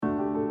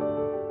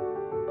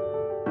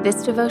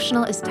This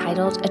devotional is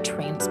titled A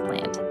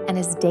Transplant and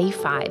is day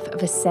 5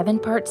 of a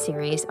 7-part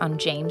series on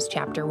James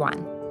chapter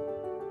 1.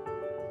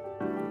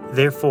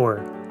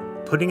 Therefore,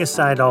 putting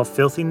aside all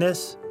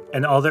filthiness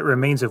and all that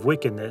remains of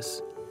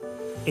wickedness,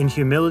 in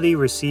humility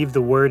receive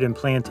the word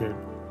implanted,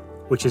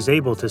 which is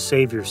able to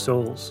save your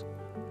souls.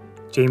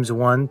 James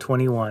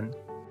 1:21.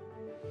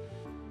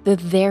 The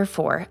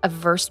therefore of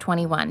verse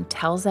 21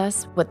 tells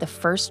us what the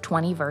first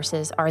 20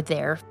 verses are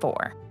there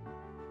for.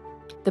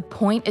 The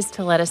point is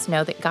to let us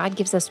know that God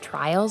gives us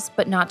trials,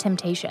 but not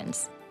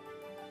temptations.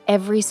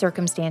 Every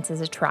circumstance is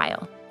a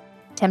trial.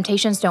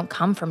 Temptations don't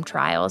come from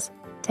trials.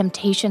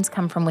 Temptations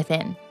come from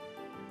within.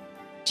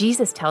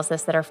 Jesus tells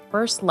us that our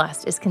first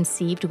lust is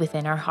conceived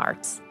within our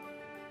hearts.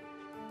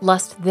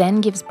 Lust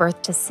then gives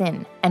birth to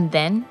sin, and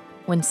then,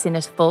 when sin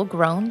is full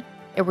grown,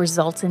 it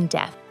results in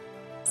death,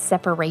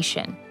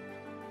 separation.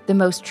 The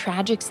most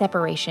tragic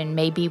separation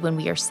may be when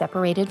we are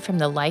separated from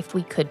the life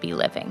we could be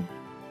living.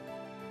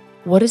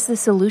 What is the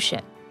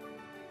solution?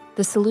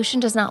 The solution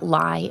does not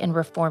lie in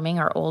reforming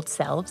our old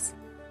selves.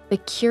 The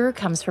cure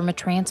comes from a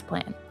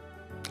transplant.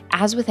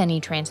 As with any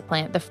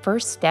transplant, the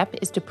first step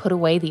is to put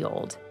away the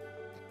old.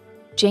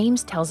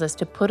 James tells us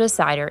to put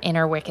aside our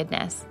inner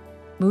wickedness,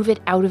 move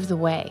it out of the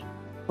way,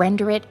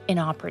 render it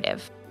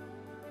inoperative.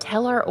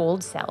 Tell our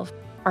old self,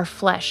 our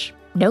flesh,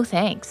 no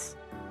thanks,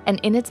 and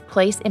in its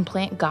place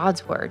implant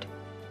God's word,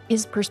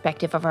 His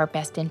perspective of our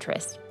best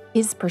interest,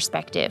 His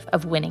perspective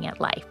of winning at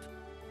life.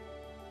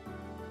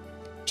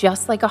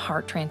 Just like a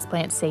heart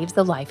transplant saves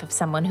the life of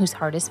someone whose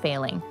heart is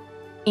failing,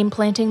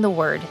 implanting the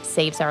word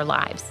saves our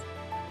lives.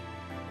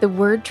 The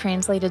word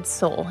translated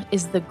soul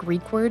is the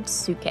Greek word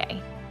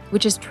psyche,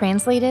 which is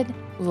translated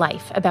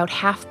life about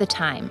half the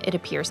time it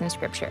appears in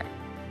Scripture,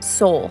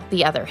 soul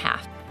the other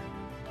half.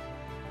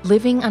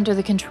 Living under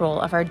the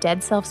control of our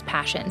dead self's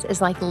passions is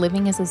like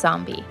living as a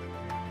zombie.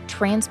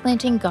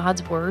 Transplanting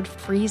God's word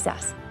frees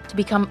us to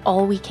become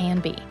all we can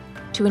be,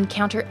 to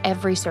encounter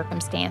every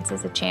circumstance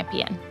as a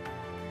champion,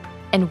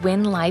 and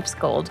win life's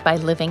gold by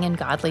living in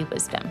godly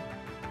wisdom.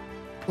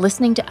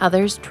 Listening to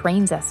others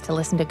trains us to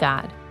listen to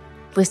God.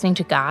 Listening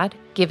to God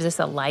gives us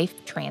a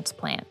life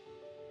transplant.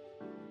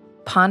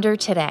 Ponder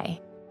today.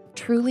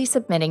 Truly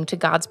submitting to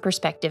God's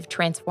perspective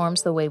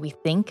transforms the way we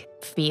think,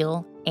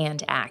 feel,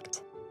 and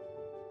act.